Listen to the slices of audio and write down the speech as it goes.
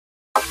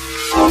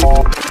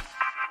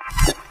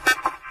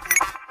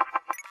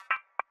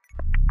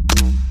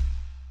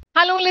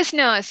Hello,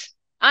 listeners.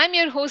 I'm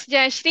your host,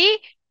 Jayasree,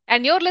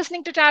 and you're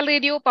listening to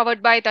TALRadio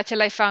powered by Touch a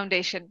Life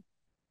Foundation.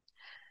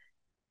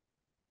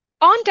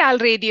 On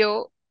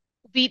TALRadio,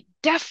 we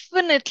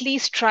definitely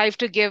strive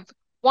to give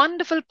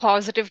wonderful,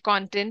 positive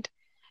content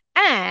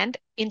and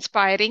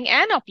inspiring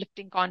and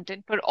uplifting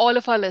content for all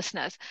of our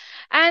listeners.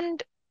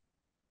 And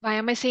why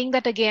am I saying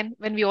that again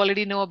when we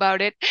already know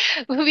about it?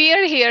 We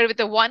are here with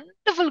a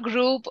wonderful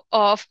group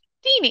of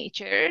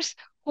teenagers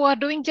who are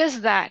doing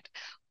just that,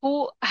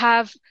 who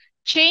have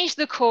changed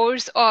the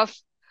course of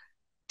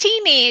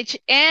teenage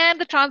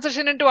and the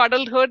transition into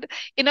adulthood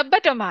in a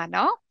better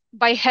manner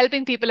by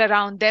helping people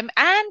around them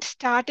and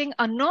starting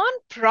a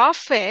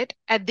non-profit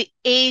at the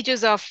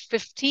ages of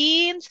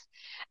 15,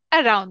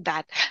 around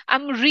that.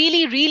 I'm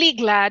really, really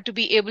glad to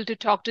be able to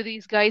talk to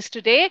these guys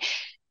today.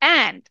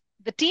 And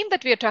the team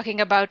that we are talking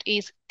about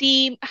is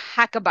Team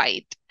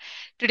Hackabyte.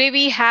 Today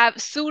we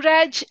have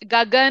Suraj,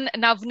 Gagan,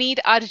 Navneet,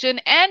 Arjun,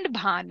 and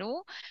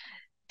Bhanu,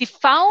 the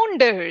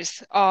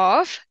founders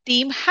of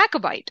Team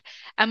Hackabyte.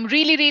 I'm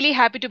really, really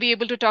happy to be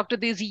able to talk to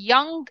these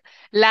young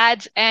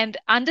lads and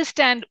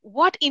understand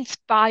what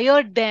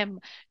inspired them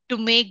to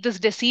make this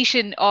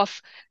decision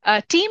of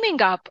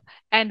teaming up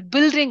and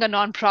building a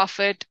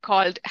nonprofit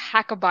called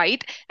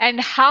Hackabyte, and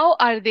how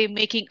are they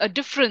making a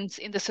difference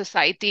in the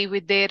society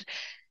with their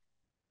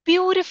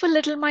beautiful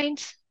little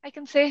minds, I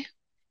can say.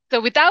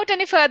 So, without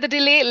any further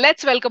delay,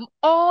 let's welcome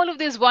all of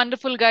these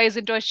wonderful guys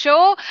into our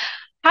show.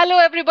 Hello,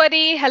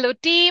 everybody. Hello,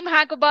 team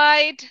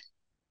Hackabyte.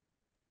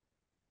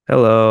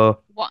 Hello.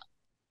 Wo- Hi.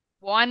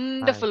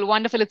 Wonderful,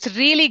 wonderful. It's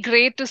really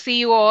great to see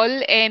you all,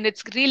 and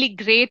it's really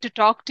great to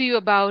talk to you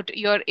about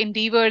your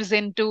endeavors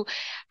into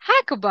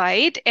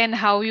Hackabyte and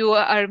how you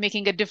are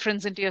making a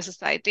difference into your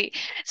society.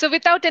 So,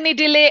 without any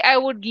delay, I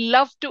would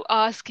love to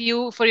ask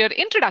you for your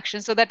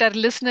introduction so that our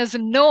listeners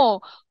know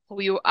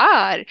who you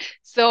are.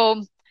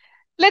 So,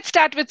 let's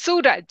start with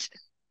Suraj.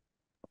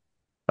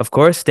 Of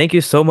course, thank you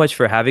so much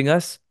for having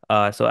us.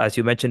 So as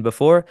you mentioned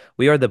before,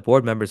 we are the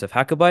board members of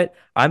Hackabyte.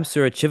 I'm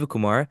Suraj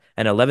Shivakumar,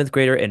 an 11th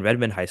grader in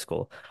Redmond High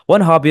School.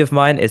 One hobby of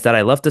mine is that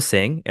I love to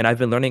sing, and I've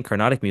been learning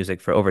Carnatic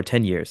music for over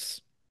 10 years.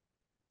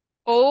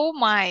 Oh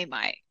my.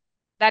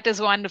 That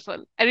is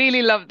wonderful. I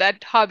really love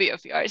that hobby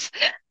of yours.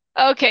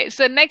 Okay,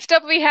 so next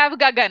up we have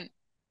Gagan.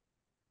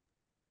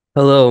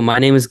 Hello, my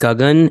name is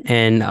Gagan,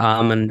 and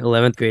I'm an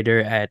 11th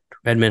grader at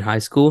Redmond High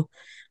School.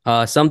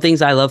 Some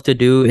things I love to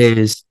do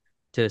is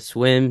to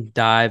swim,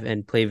 dive,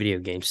 and play video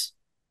games.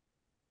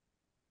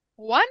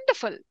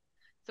 Wonderful.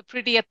 So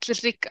pretty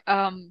athletic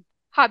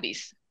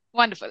hobbies.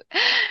 Wonderful.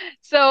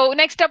 So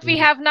next up we Mhm.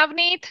 have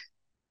Navneet.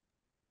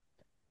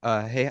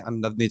 Hey, I'm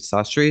Navneet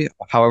Sastry.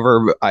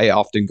 However, I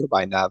often go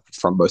by Nav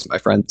from most of my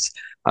friends.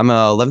 I'm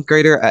a 11th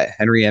grader at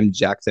Henry M.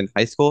 Jackson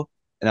High School,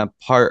 and I'm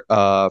part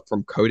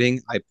from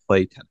coding. I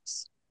play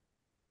tennis.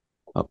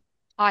 Oh,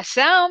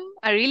 Awesome.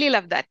 I really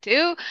love that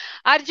too.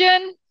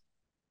 Arjun.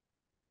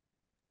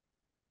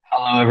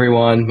 Hello,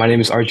 everyone. My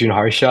name is Arjun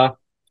Harsha.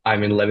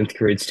 I'm an 11th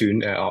grade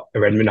student at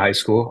Redmond High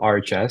School,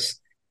 RHS,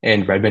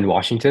 in Redmond,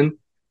 Washington.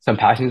 Some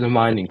passions of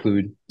mine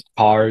include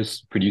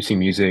cars, producing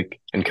music,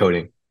 and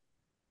coding.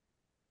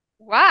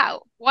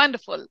 Wow,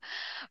 wonderful.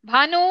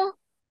 Bhanu.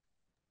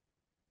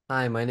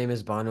 Hi, my name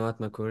is Bhanuat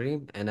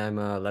Makuri, and I'm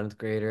a 11th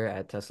grader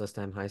at Tesla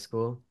STEM High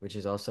School, which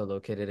is also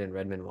located in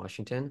Redmond,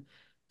 Washington.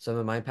 Some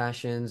of my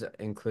passions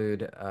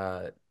include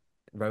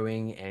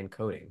rowing and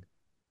coding.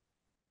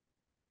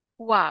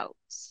 Wow.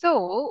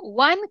 So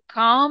one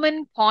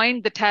common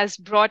point that has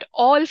brought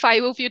all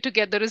five of you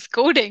together is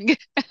coding,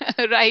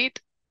 right?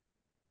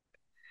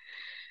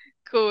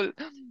 Cool.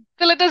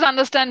 So let us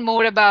understand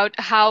more about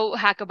how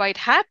Hackabyte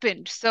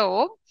happened.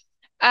 So,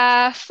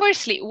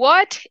 firstly,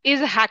 what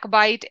is a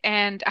Hackabyte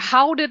and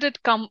how did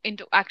it come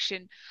into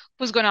action?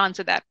 Who's going to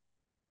answer that?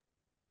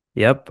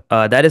 Yep,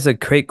 that is a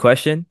great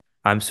question.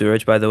 I'm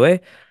Suraj, by the way.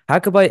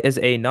 Hackabyte is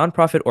a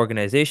nonprofit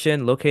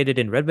organization located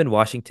in Redmond,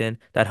 Washington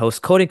that hosts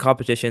coding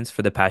competitions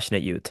for the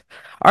passionate youth.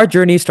 Our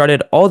journey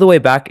started all the way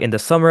back in the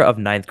summer of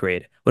ninth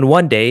grade, when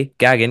one day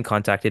Gagan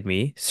contacted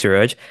me,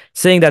 Suraj,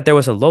 saying that there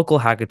was a local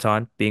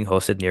hackathon being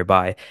hosted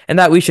nearby and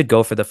that we should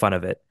go for the fun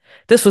of it.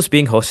 This was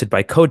being hosted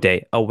by Code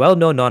Day, a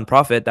well-known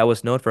nonprofit that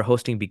was known for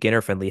hosting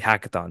beginner-friendly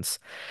hackathons.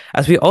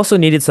 As we also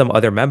needed some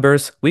other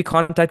members, we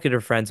contacted our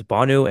friends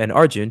Banu and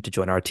Arjun to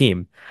join our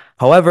team.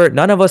 However,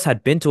 none of us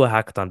had been to a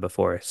hackathon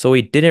before, so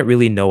we didn't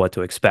really know what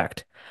to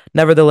expect.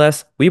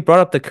 Nevertheless, we brought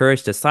up the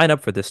courage to sign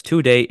up for this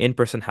 2 day in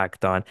person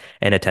hackathon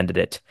and attended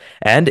it.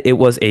 And it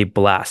was a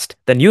blast.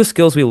 The new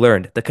skills we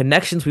learned, the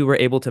connections we were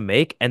able to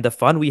make, and the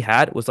fun we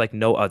had was like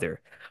no other.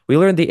 We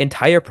learned the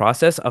entire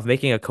process of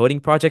making a coding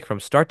project from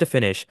start to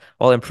finish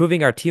while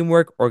improving our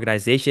teamwork,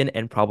 organization,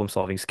 and problem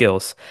solving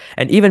skills.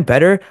 And even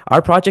better,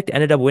 our project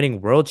ended up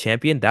winning World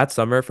Champion that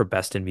summer for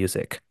Best in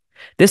Music.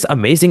 This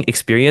amazing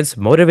experience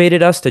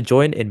motivated us to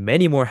join in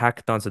many more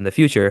hackathons in the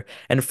future,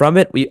 and from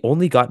it, we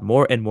only got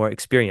more and more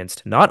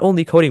experienced, not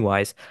only coding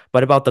wise,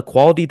 but about the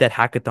quality that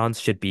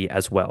hackathons should be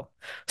as well.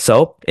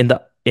 So, in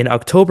the in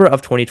October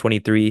of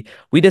 2023,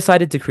 we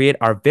decided to create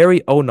our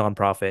very own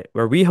nonprofit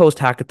where we host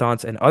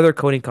hackathons and other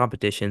coding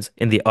competitions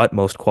in the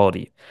utmost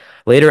quality.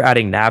 Later,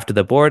 adding Nav to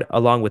the board,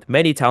 along with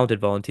many talented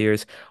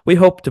volunteers, we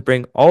hope to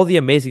bring all the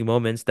amazing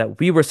moments that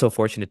we were so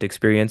fortunate to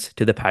experience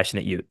to the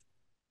passionate youth.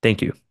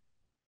 Thank you.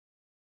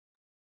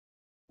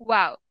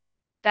 Wow,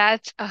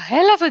 that's a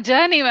hell of a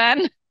journey,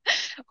 man.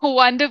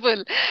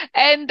 Wonderful.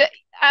 And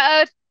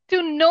uh,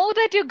 to know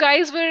that you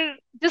guys were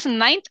just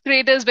ninth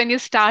graders when you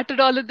started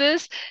all of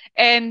this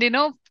and,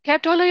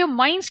 kept all of your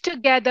minds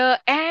together.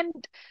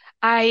 And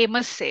I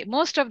must say,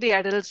 most of the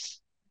adults,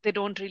 they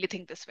don't really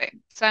think this way.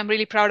 So I'm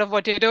really proud of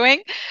what you're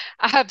doing.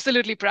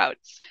 Absolutely proud.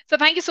 So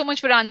thank you so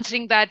much for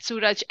answering that,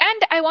 Suraj.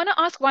 And I want to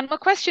ask one more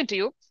question to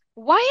you.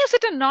 Why is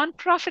it a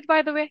non-profit,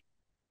 by the way?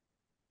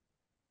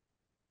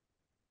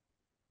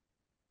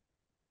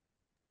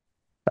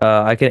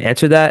 I can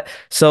answer that.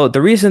 So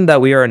the reason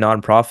that we are a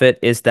nonprofit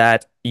is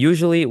that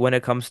usually when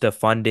it comes to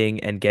funding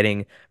and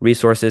getting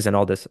resources and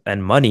all this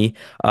and money,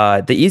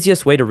 the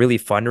easiest way to really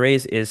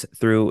fundraise is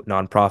through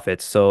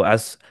nonprofits. So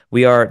as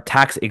we are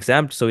tax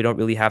exempt, so we don't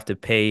really have to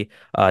pay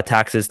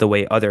taxes the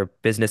way other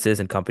businesses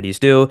and companies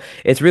do.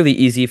 It's really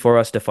easy for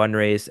us to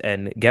fundraise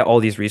and get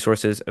all these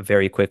resources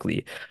very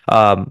quickly.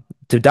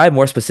 To dive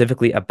more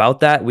specifically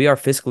about that, we are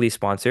fiscally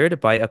sponsored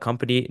by a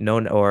company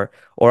known or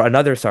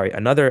another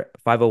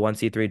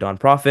 501c3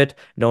 nonprofit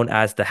known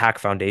as the Hack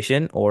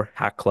Foundation or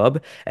Hack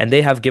Club. And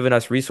they have given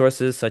us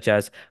resources such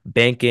as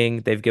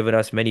banking. They've given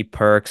us many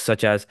perks,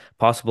 such as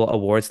possible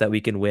awards that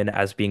we can win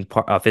as being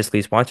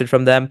fiscally sponsored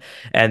from them.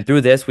 And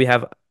through this, we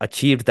have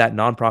achieved that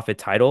nonprofit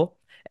title.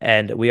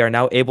 And we are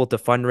now able to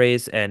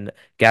fundraise and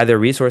gather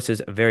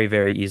resources very,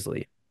 very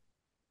easily.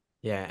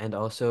 Yeah, and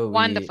also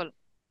Wonderful.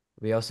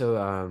 we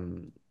also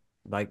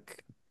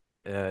like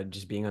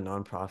just being a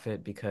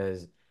nonprofit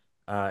because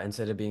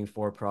instead of being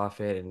for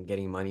profit and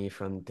getting money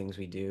from things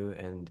we do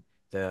and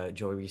the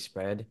joy we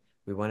spread,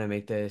 we want to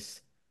make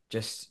this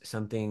just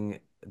something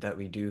that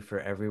we do for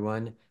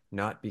everyone,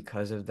 not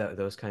because of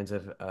those kinds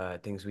of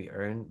things we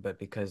earn, but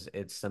because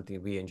it's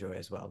something we enjoy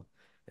as well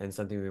and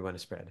something we want to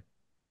spread.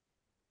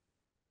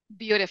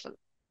 Beautiful.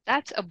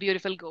 That's a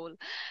beautiful goal.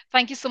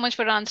 Thank you so much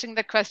for answering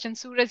that question,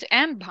 Suraj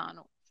and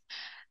Bhanu.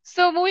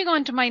 So, moving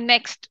on to my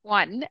next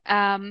one.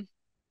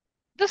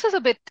 This is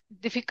a bit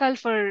difficult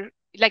for,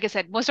 like I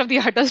said, most of the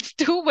adults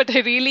too, but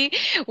I really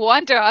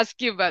want to ask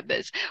you about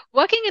this.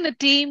 Working in a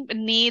team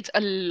needs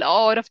a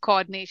lot of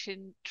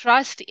coordination,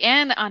 trust,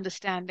 and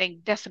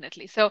understanding,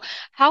 definitely. So,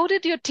 how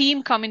did your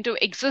team come into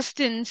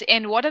existence,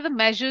 and what are the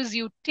measures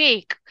you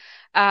take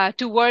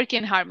to work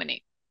in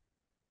harmony?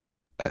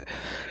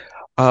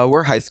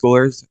 We're high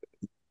schoolers.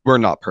 We're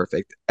not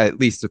perfect, at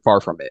least far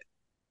from it.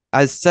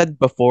 As said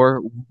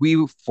before,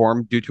 we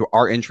formed due to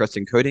our interest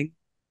in coding.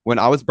 When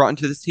I was brought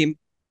into this team,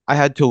 I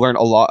had to learn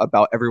a lot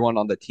about everyone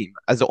on the team,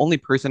 as the only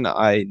person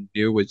I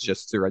knew was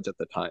just Suraj at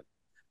the time.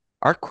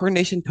 Our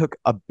coordination took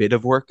a bit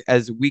of work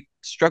as we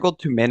struggled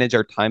to manage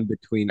our time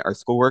between our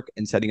schoolwork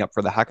and setting up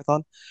for the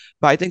hackathon.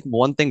 But I think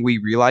one thing we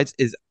realized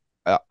is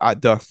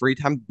the free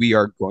time we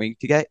are going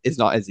to get is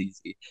not as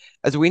easy,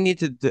 as we need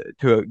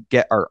to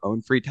get our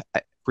own free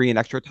and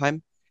extra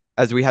time,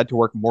 as we had to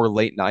work more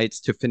late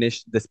nights to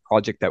finish this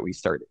project that we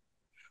started.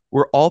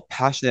 We're all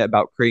passionate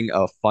about creating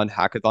a fun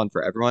hackathon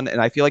for everyone,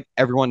 and I feel like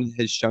everyone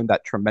has shown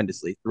that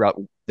tremendously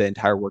throughout the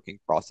entire working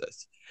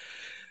process.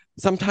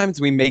 Sometimes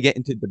we may get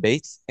into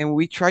debates, and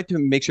we try to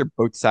make sure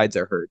both sides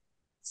are heard.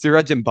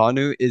 Suraj and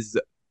Banu is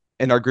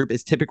in our group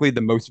is typically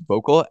the most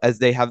vocal, as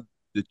they have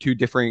the two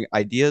differing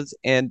ideas,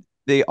 and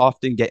they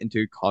often get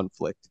into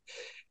conflict.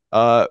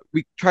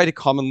 We try to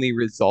commonly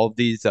resolve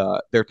these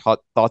their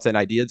thoughts and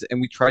ideas,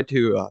 and we try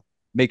to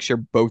make sure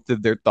both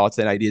of their thoughts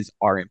and ideas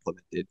are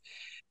implemented.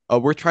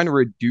 We're trying to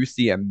reduce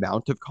the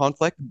amount of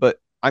conflict, but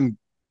I'm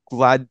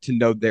glad to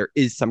know there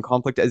is some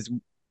conflict as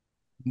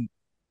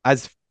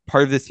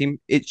part of this team.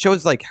 It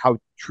shows like how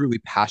truly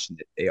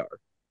passionate they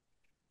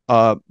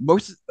are.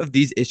 Most of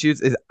these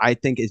issues is I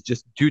think is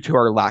just due to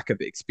our lack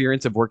of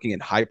experience of working in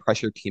high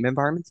pressure team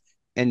environments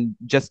and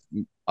just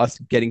us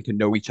getting to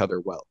know each other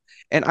well.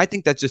 And I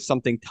think that's just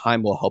something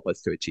time will help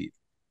us to achieve.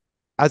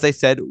 As I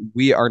said,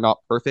 we are not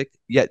perfect,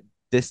 yet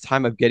this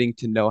time of getting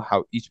to know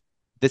how each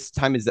this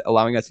time is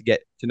allowing us to get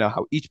to know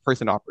how each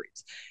person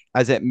operates,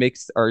 as it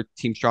makes our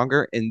team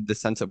stronger in the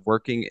sense of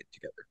working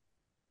together.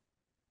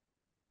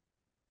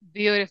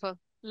 Beautiful.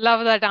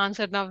 Love that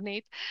answer,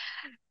 Navneet.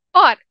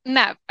 Or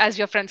Nav, as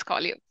your friends call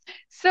you.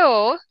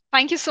 So,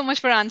 thank you so much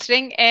for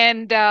answering.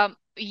 And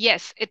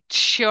yes, it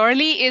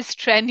surely is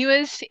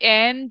strenuous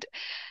and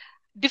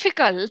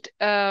difficult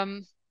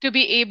to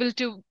be able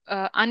to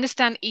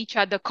understand each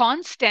other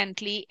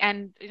constantly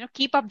and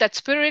keep up that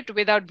spirit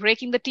without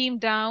breaking the team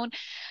down,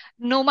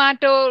 no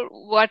matter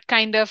what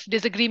kind of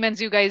disagreements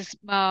you guys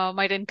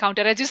might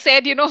encounter. As you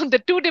said,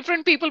 the two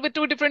different people with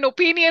two different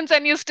opinions,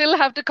 and you still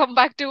have to come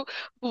back to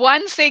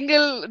one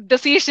single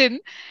decision,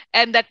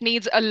 and that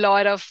needs a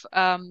lot of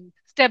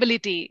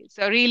stability.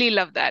 So, I really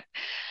love that.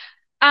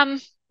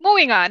 Um,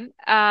 Moving on.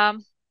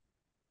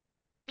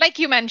 like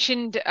you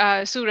mentioned,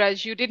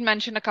 Suraj, you did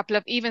mention a couple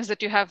of events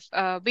that you have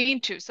been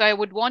to. So I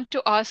would want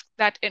to ask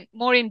that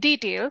more in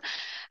detail.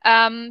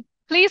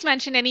 Please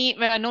mention any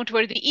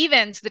noteworthy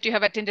events that you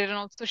have attended and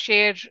also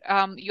share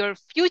your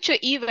future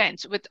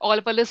events with all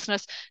of our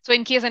listeners. So,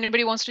 in case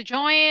anybody wants to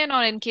join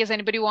or in case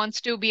anybody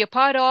wants to be a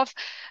part of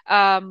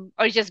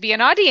or just be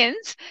an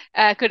audience,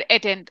 could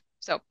attend.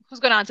 So, who's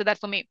going to answer that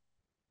for me?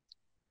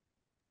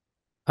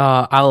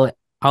 Uh, I'll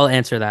I'll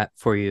answer that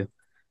for you.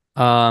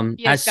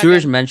 Yes,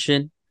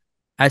 Gagan.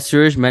 As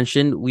Suraj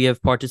mentioned, we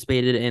have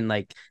participated in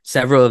like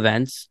several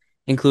events,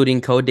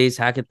 including Code Days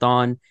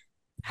Hackathon,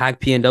 Hack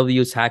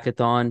PNW's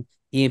Hackathon,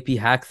 EMP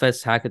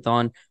Hackfest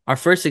Hackathon. Our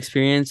first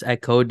experience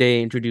at Code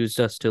Day introduced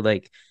us to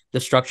like the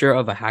structure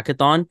of a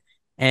hackathon.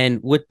 And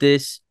with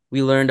this,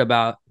 we learned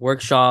about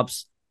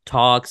workshops,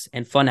 talks,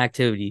 and fun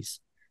activities.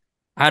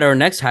 At our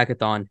next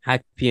hackathon,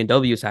 Hack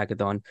PNW's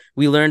Hackathon,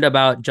 we learned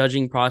about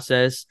judging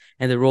process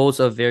and the roles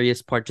of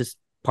various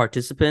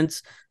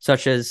participants,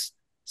 such as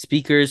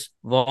speakers,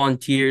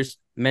 volunteers,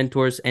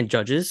 mentors, and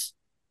judges.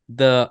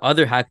 The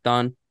other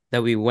hackathon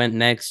that we went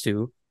next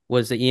to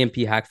was the EMP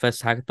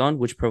Hackfest Hackathon,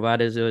 which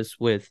provided us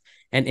with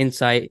an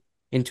insight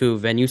into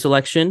venue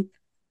selection,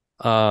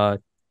 uh,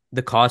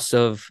 the cost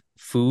of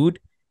food,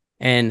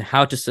 and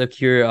how to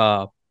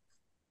secure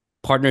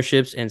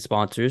partnerships and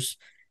sponsors.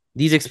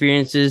 These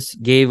experiences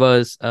gave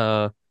us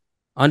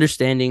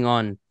understanding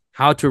on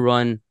how to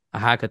run a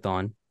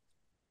hackathon.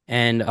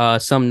 And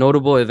some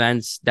notable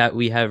events that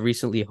we have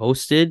recently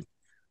hosted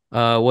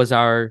was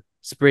our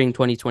spring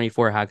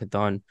 2024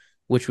 hackathon,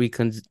 which we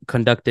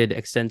conducted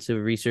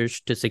extensive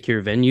research to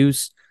secure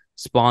venues,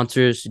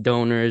 sponsors,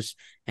 donors,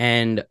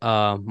 and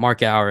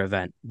market our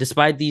event.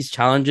 Despite these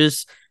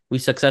challenges, we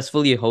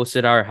successfully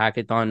hosted our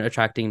hackathon,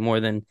 attracting more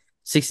than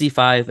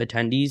 65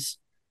 attendees.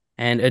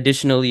 And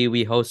additionally,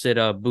 we hosted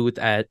a booth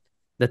at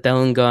the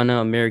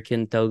Telangana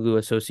American Telugu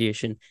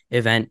Association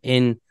event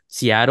in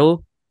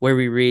Seattle, where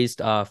we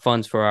raised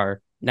funds for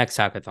our next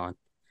hackathon.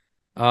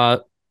 Uh,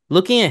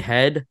 Looking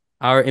ahead,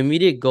 our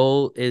immediate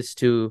goal is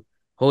to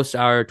host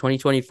our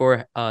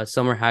 2024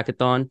 summer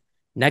hackathon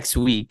next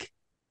week.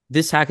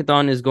 This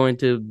hackathon is going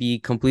to be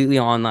completely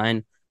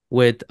online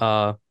with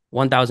a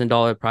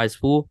 $1,000 prize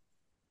pool,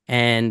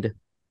 and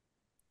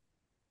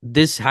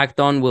this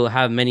hackathon will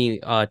have many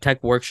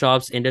tech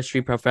workshops,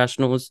 industry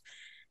professionals,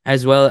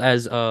 as well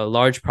as a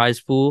large prize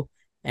pool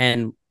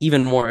and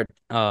even more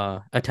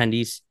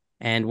attendees.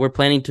 And we're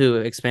planning to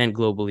expand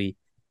globally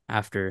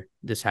after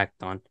this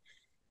hackathon.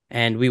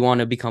 And we want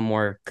to become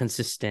more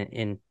consistent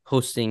in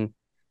hosting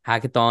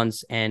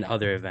hackathons and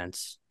other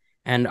events.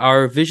 And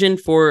our vision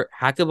for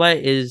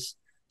Hackabyte is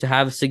to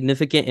have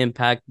significant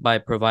impact by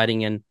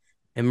providing an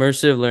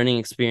immersive learning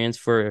experience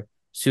for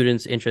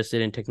students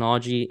interested in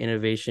technology,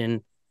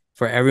 innovation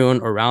for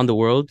everyone around the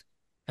world.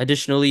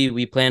 Additionally,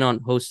 we plan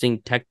on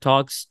hosting tech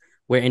talks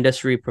where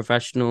industry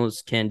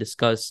professionals can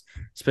discuss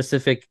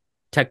specific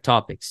tech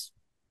topics.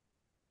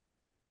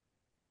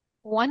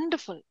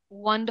 Wonderful,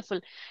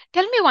 wonderful.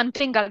 Tell me one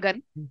thing,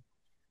 Gagan.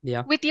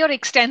 Yeah. With your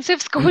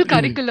extensive school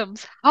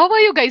curriculums, how are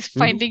you guys Mhm.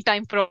 finding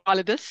time for all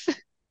of this?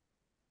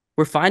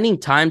 We're finding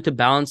time to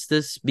balance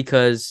this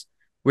because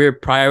we're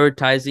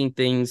prioritizing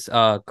things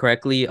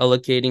correctly,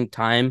 allocating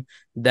time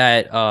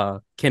that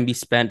can be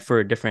spent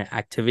for different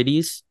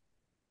activities,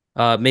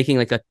 making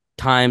like a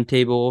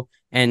timetable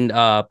and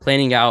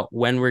planning out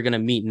when we're gonna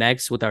meet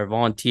next with our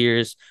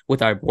volunteers,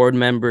 with our board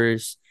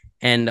members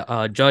and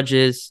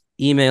judges,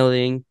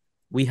 emailing.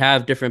 We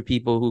have different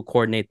people who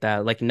coordinate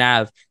that. Like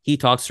Nav, he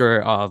talks to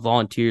our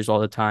volunteers all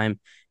the time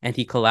and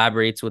he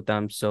collaborates with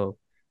them. So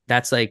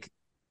that's like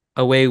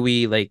a way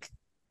we like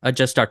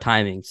adjust our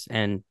timings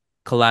and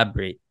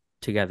collaborate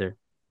together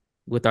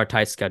with our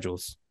tight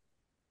schedules.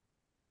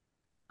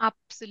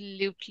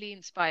 Absolutely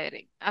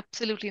inspiring.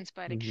 Absolutely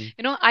inspiring.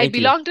 Mm-hmm. I Thank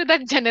you. belong to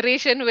that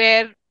generation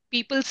where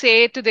people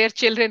say to their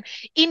children,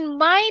 in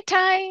my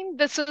time,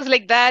 this was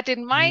like that.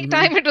 In my Mm-hmm.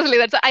 time, it was like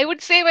that. So I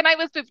would say when I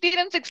was 15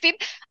 and 16,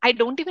 I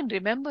don't even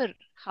remember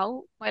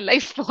how my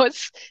life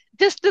was.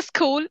 Just the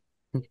school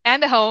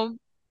and the home.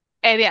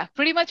 And yeah,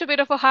 pretty much a bit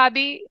of a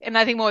hobby and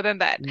nothing more than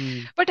that.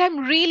 Mm-hmm. But I'm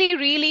really,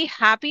 really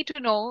happy to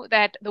know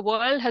that the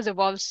world has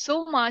evolved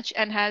so much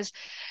and has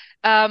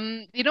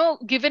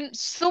given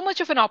so much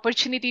of an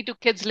opportunity to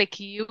kids like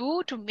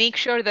you to make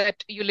sure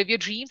that you live your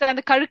dreams. And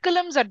the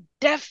curriculums are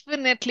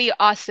definitely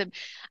awesome.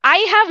 I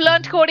have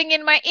learned coding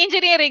in my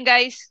engineering,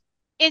 guys.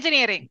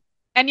 Engineering.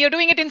 And you're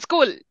doing it in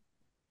school.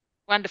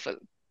 Wonderful.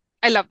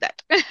 I love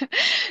that.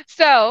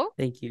 So,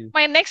 Thank you.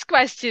 my next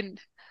question.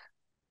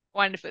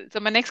 Wonderful. So,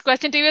 my next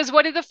question to you is,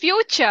 what is the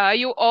future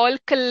you all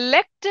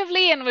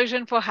collectively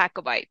envision for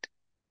Hackabyte?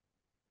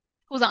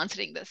 Who's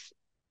answering this?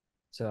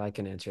 So I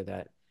can answer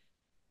that. As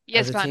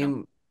Yes, a Banu.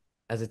 team,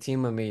 as a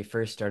team, when we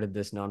first started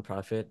this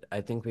nonprofit,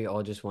 I think we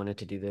all just wanted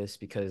to do this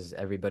because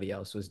everybody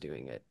else was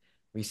doing it.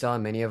 We saw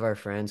many of our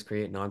friends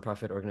create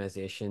nonprofit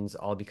organizations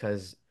all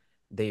because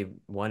they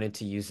wanted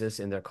to use this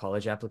in their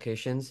college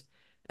applications.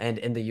 And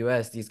in the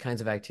US, these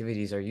kinds of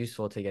activities are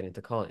useful to get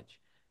into college.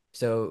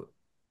 So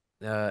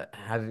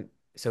have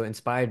so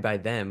inspired by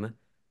them,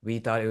 we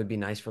thought it would be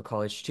nice for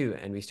college too,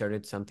 and we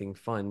started something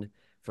fun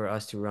for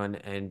us to run,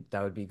 and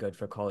that would be good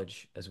for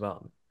college as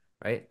well,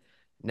 right?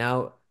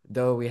 Now,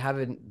 though we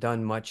haven't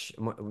done much,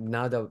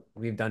 now that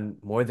we've done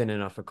more than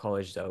enough for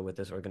college, though, with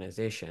this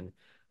organization,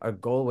 our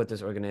goal with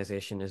this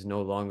organization is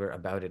no longer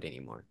about it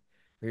anymore.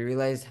 We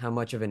realized how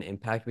much of an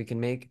impact we can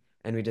make,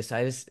 and we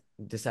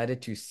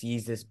decided to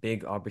seize this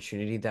big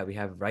opportunity that we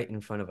have right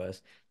in front of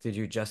us to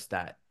do just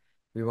that.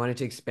 We wanted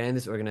to expand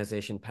this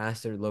organization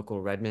past the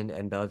local Redmond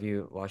and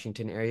Bellevue,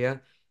 Washington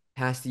area,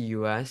 past the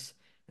US,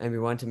 and we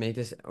wanted to make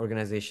this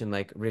organization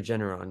like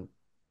Regeneron,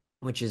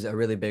 which is a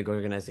really big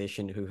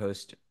organization who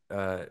hosts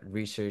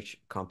research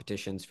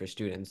competitions for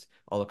students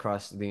all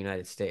across the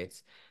United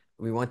States.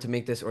 We want to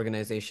make this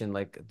organization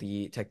like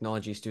the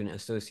Technology Student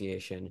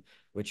Association,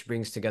 which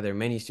brings together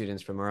many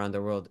students from around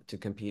the world to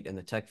compete in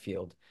the tech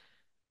field.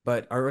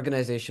 But our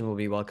organization will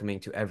be welcoming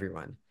to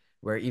everyone,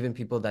 where even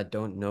people that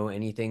don't know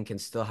anything can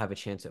still have a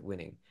chance at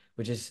winning,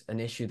 which is an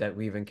issue that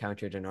we've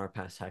encountered in our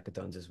past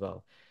hackathons as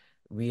well.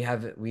 We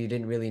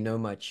didn't really know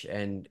much,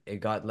 and it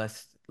got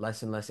less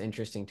and less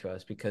interesting to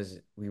us because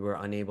we were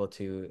unable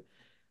to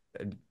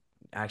uh,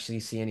 actually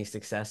see any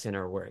success in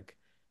our work.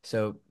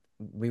 So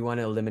we want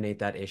to eliminate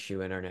that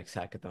issue in our next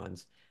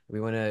hackathons.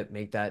 We want to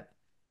make that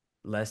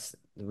less,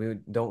 we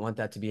don't want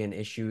that to be an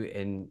issue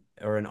in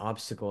or an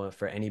obstacle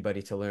for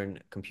anybody to learn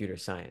computer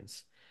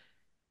science.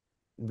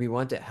 We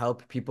want to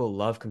help people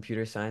love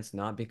computer science,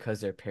 not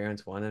because their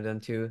parents wanted them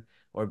to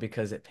or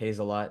because it pays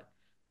a lot,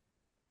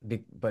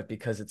 but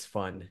because it's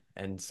fun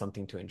and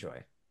something to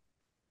enjoy.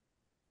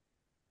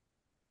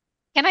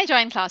 Can I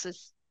join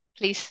classes,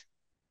 please?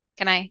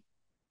 Can I?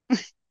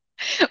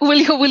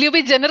 Will you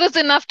be generous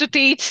enough to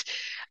teach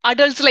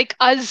adults like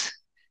us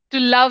to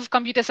love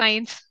computer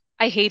science?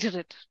 I hated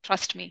it.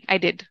 Trust me, I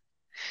did.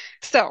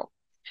 So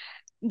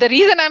the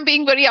reason I'm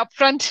being very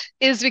upfront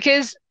is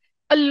because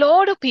a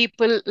lot of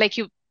people, like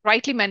you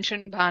rightly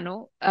mentioned,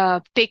 Bhanu,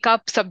 take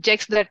up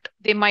subjects that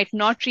they might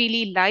not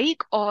really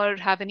like or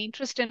have an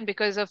interest in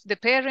because of the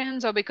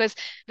parents or because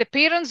the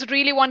parents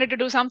really wanted to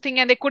do something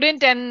and they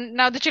couldn't, and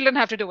now the children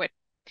have to do it.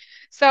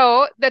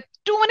 So the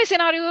too many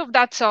scenarios of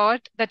that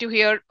sort that you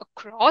hear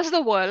across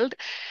the world,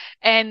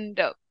 and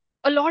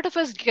a lot of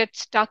us get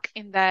stuck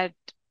in that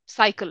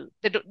cycle.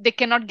 They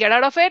cannot get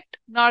out of it,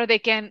 nor they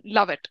can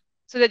love it.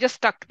 So they're just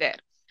stuck there.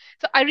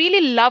 So I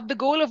really love the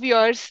goal of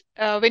yours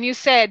when you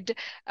said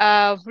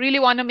really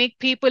want to make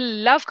people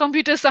love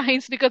computer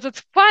science because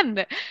it's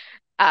fun.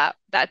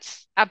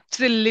 That's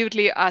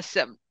absolutely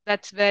awesome.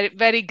 That's very,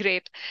 very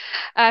great.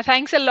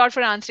 Thanks a lot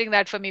for answering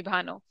that for me,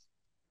 Bhanu.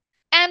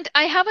 And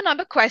I have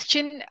another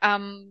question.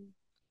 Um,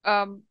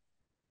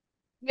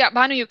 yeah,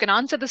 Bhanu, you can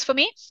answer this for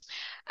me.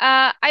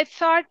 I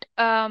thought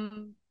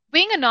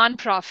being a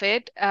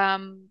nonprofit,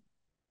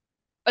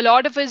 a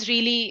lot of us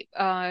really,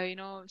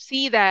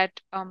 see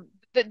that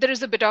there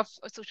is a bit of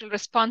a social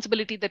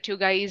responsibility that you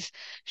guys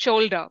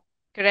shoulder,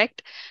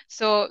 correct?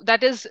 So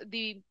that is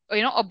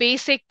a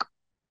basic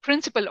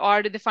principle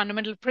or the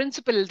fundamental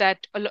principle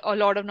that a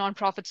lot of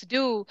nonprofits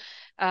do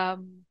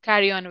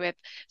carry on with.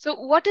 So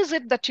what is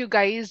it that you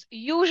guys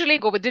usually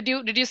go with? Did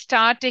you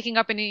start taking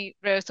up any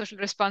social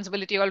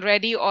responsibility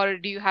already, or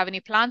do you have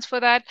any plans for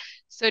that?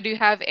 So do you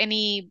have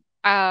any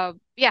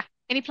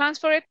plans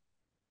for it?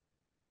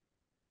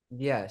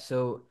 Yeah,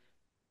 so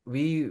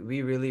we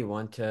really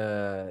want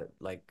to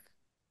like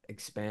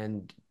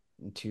expand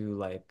to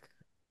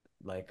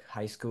like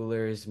high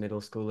schoolers,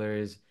 middle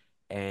schoolers,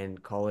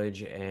 and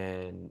college,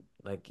 and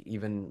like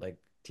even like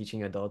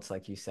teaching adults,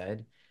 like you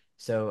said.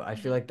 So I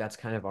feel Mhm. like that's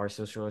kind of our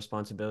social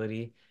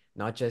responsibility,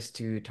 not just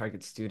to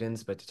target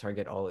students, but to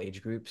target all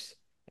age groups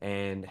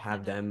and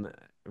have Mhm. them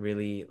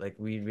really like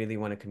we really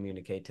want to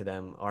communicate to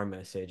them our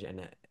message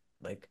and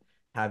like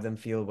have them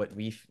feel what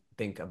we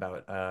think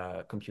about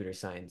computer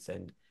science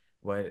and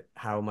what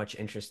how much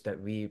interest that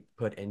we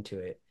put into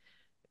it.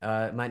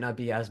 It might not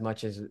be as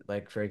much as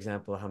like, for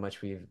example, how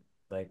much we've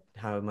like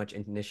how much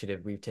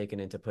initiative we've taken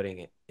into putting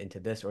it into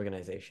this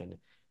organization,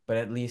 but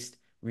at least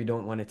we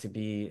don't want it to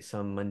be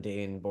some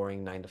mundane,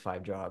 boring 9 to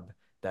 5 job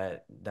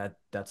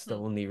that's the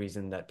Mhm. only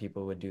reason that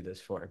people would do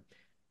this for.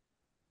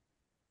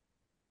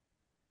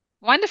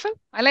 Wonderful.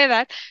 I like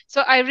that.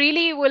 So I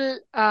really will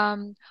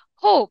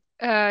hope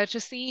to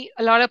see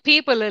a lot of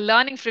people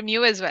learning from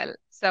you as well.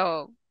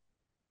 So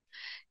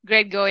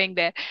great going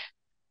there.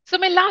 So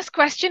my last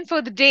question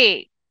for the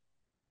day,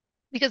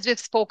 because we've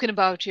spoken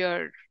about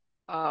your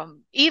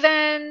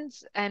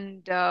events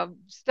and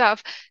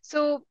stuff.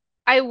 So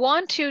I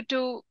want you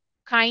to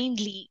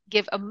kindly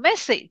give a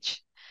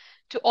message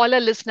to all our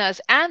listeners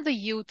and the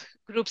youth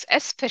groups,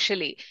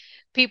 especially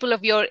people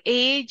of your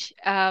age.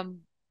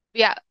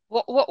 Yeah,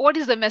 what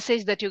is the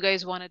message that you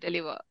guys want to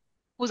deliver?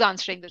 Who's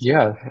answering this one?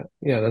 Yeah,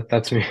 yeah,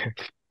 that's me.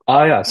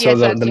 Yeah. So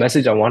Yes, the Ajay.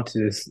 message I want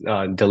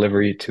to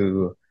deliver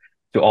to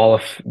all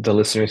of the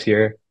listeners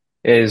here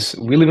is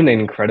we live in an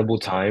incredible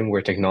time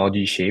where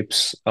technology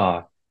shapes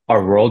our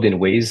world in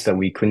ways that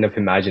we couldn't have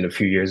imagined a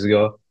few years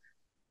ago.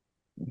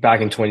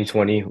 Back in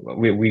 2020,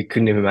 we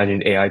couldn't have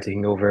imagined AI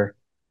taking over.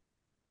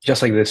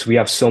 just like this, we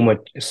have so much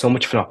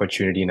of an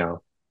opportunity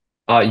now.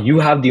 You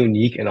have the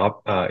unique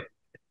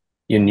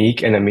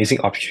and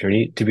amazing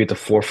opportunity to be at the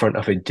forefront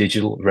of a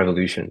digital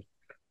revolution.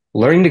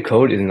 Learning to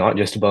code is not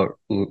just about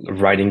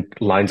writing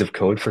lines of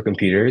code for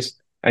computers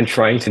and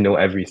trying to know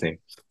everything.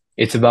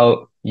 It's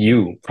about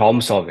you,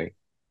 problem solving,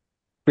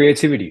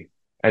 creativity,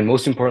 and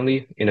most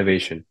importantly,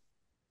 innovation.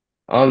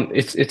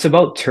 It's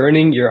about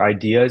turning your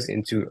ideas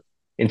into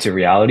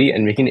reality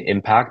and making an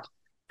impact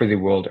for the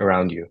world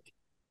around you.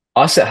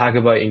 Us at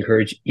Hackabyte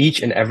encourage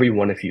each and every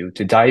one of you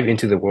to dive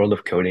into the world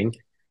of coding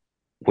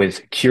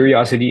with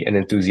curiosity and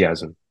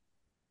enthusiasm.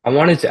 I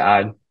wanted to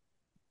add,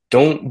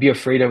 don't be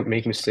afraid to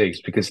make mistakes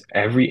because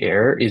every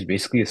error is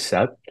basically a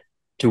step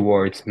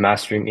towards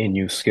mastering a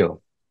new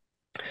skill.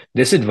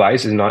 This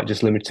advice is not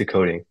just limited to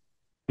coding.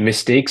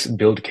 Mistakes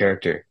build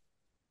character.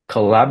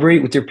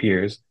 Collaborate with your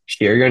peers,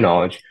 share your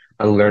knowledge,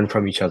 and learn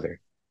from each other.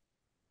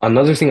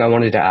 Another thing I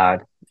wanted to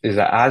add is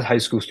that as high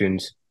school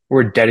students,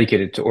 we're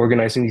dedicated to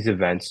organizing these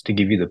events to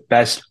give you the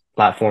best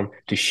platform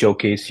to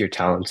showcase your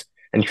talents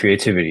and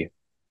creativity.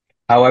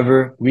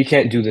 However, we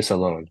can't do this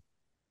alone.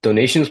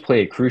 Donations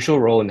play a crucial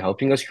role in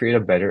helping us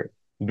create better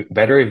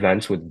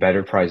events with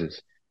better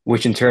prizes,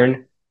 which in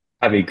turn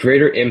have a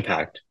greater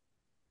impact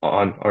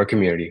on our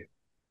community.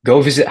 Go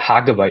visit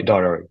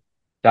hackabyte.org.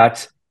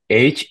 That's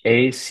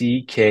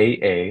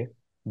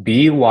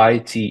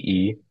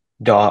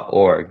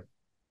HACKABYTE.org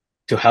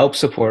to help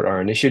support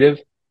our initiative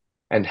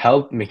and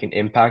help make an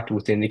impact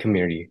within the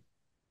community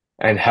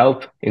and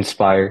help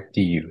inspire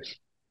the youth.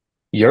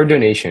 Your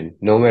donation,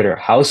 no matter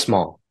how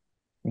small,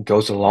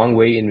 goes a long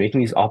way in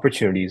making these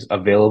opportunities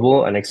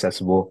available and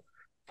accessible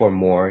for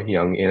more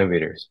young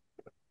innovators.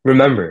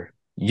 Remember,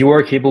 you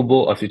are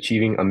capable of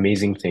achieving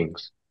amazing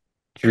things.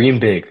 Dream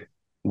big,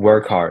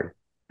 work hard,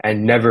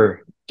 and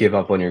never give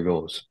up on your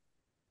goals.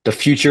 The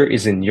future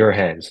is in your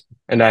hands,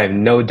 and I have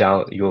no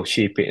doubt you will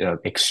shape it in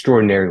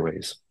extraordinary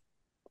ways.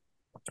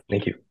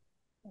 Thank you.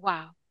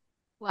 Wow.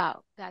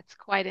 Wow. That's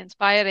quite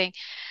inspiring.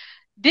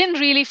 Didn't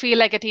really feel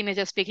like a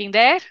teenager speaking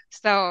there.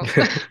 So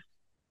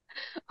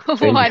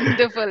Thank you.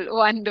 wonderful,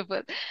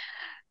 wonderful.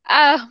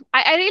 I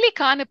really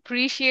can't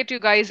appreciate you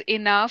guys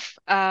enough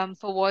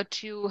for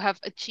what you have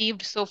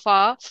achieved so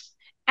far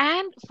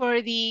and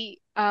for the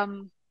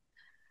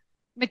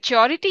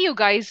maturity you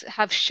guys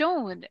have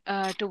shown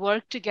to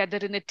work together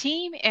in a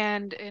team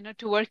and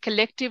to work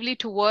collectively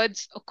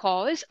towards a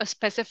cause, a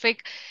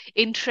specific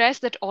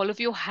interest that all of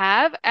you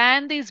have,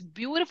 and these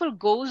beautiful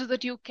goals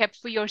that you kept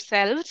for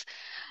yourselves.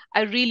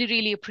 I really,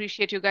 really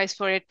appreciate you guys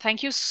for it.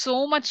 Thank you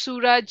so much,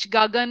 Suraj,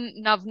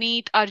 Gagan,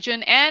 Navneet,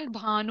 Arjun, and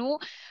Bhanu.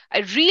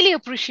 I really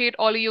appreciate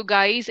all of you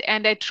guys,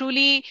 and I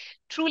truly,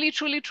 truly,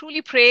 truly,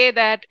 truly pray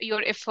that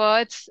your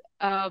efforts,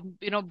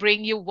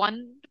 bring you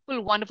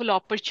wonderful, wonderful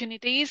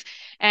opportunities,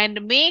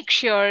 and make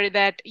sure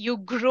that you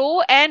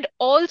grow, and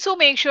also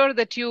make sure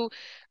that you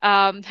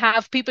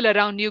have people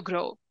around you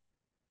grow.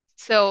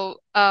 So,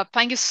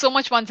 thank you so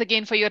much once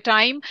again for your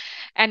time,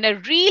 and I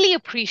really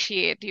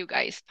appreciate you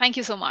guys. Thank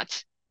you so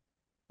much.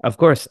 Of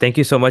course. Thank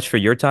you so much for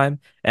your time.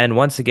 And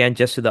once again,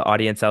 just to the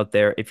audience out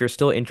there, if you're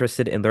still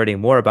interested in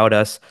learning more about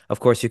us, of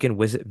course, you can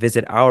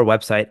visit our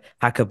website,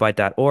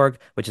 hackabyte.org,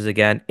 which is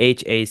again,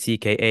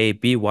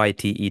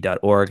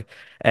 HACKABYTE.org.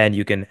 And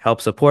you can help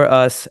support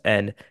us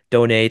and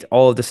donate.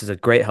 All of this is a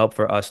great help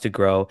for us to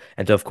grow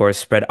and to, of course,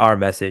 spread our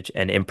message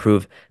and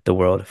improve the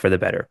world for the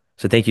better.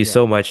 So thank you Yeah.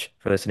 so much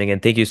for listening.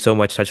 And thank you so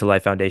much, Touch a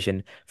Life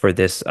Foundation, for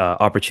this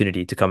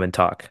opportunity to come and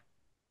talk.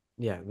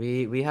 Yeah,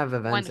 we have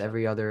events Wonderful.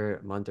 every other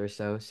month or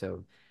so,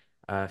 so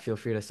feel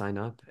free to sign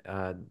up.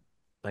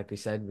 Like we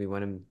said, we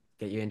want to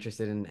get you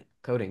interested in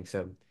coding.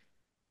 So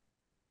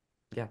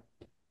yeah,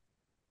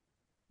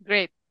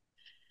 Great.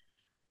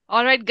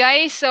 All right,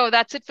 guys. So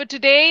that's it for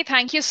today.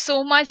 Thank you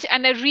so much.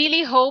 And I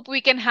really hope we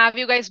can have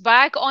you guys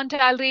back on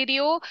Tal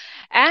Radio.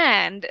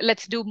 And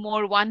let's do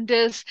more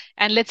wonders.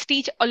 And let's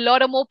teach a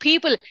lot of more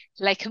people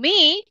like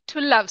me to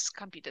love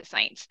computer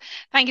science.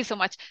 Thank you so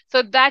much.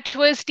 So that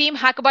was Team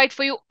Hackabyte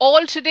for you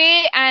all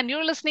today. And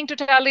you're listening to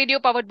Tal Radio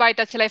powered by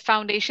Touch Life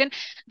Foundation.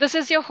 This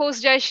is your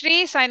host,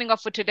 Jayasree, signing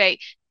off for today.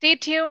 Stay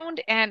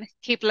tuned and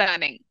keep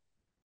learning.